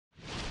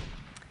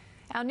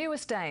Our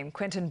newest dame,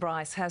 Quentin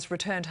Bryce, has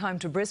returned home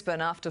to Brisbane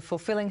after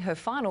fulfilling her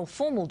final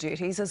formal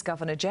duties as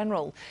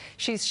Governor-General.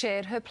 She's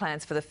shared her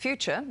plans for the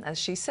future as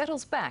she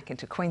settles back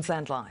into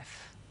Queensland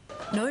life.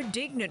 No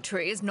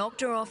dignitary has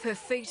knocked her off her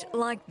feet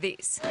like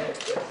this.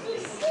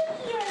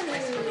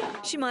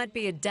 She might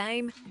be a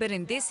dame, but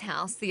in this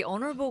house, the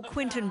Honourable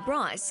Quentin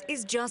Bryce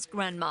is just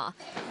grandma.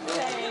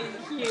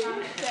 Thank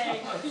you,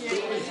 thank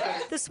you.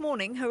 This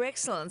morning, Her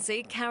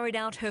Excellency carried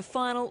out her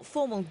final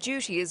formal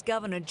duty as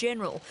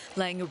Governor-General,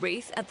 laying a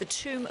wreath at the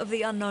tomb of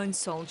the unknown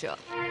soldier.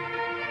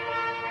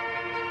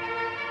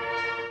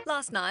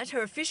 Last night,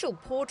 her official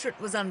portrait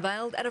was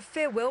unveiled at a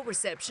farewell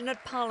reception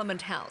at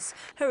Parliament House.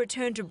 Her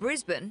return to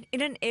Brisbane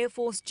in an Air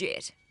Force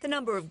jet. The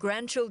number of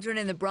grandchildren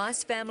in the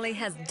Bryce family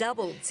has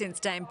doubled since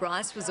Dame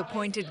Bryce was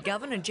appointed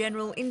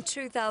Governor-General in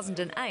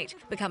 2008,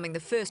 becoming the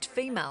first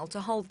female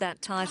to hold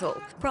that title.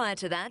 Prior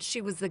to that,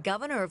 she was the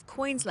Governor of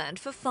Queensland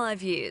for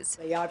 5 years.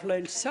 I've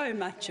learned so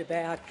much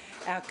about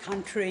our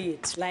country,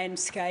 its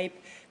landscape,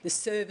 the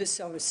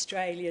service of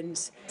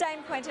Australians.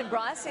 Dame Quentin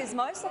Bryce is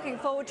most looking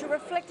forward to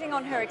reflecting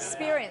on her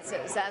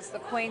experiences as the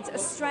Queen's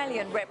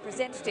Australian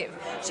representative.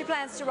 She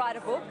plans to write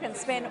a book and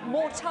spend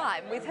more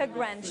time with her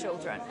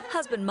grandchildren.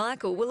 Husband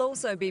Michael will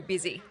also be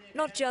busy,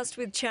 not just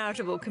with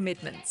charitable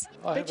commitments.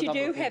 But you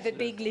do have a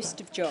big list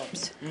of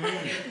jobs.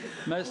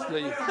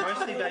 Mostly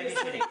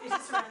babysitting.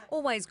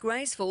 Always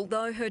graceful,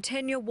 though her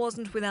tenure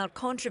wasn't without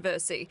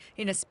controversy.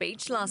 In a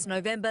speech last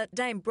November,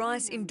 Dame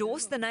Bryce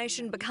endorsed the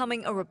nation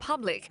becoming a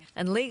republic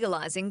and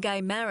legalising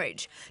gay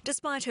marriage.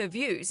 Despite her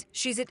views,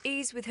 she's at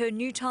ease with her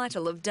new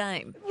title of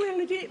Dame. Well,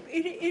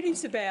 it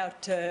is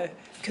about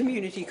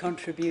community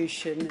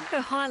contribution.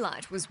 Her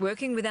highlight was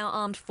working with our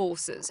armed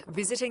forces,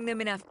 visiting them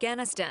in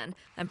Afghanistan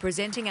and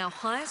presenting our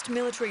highest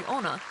military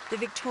honour, the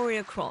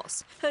Victoria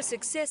Cross. Her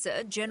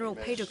successor, General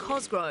Peter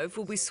Cosgrove,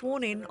 will be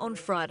sworn in on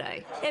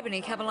Friday.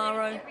 Ebony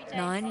Cavallaro,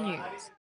 9 News.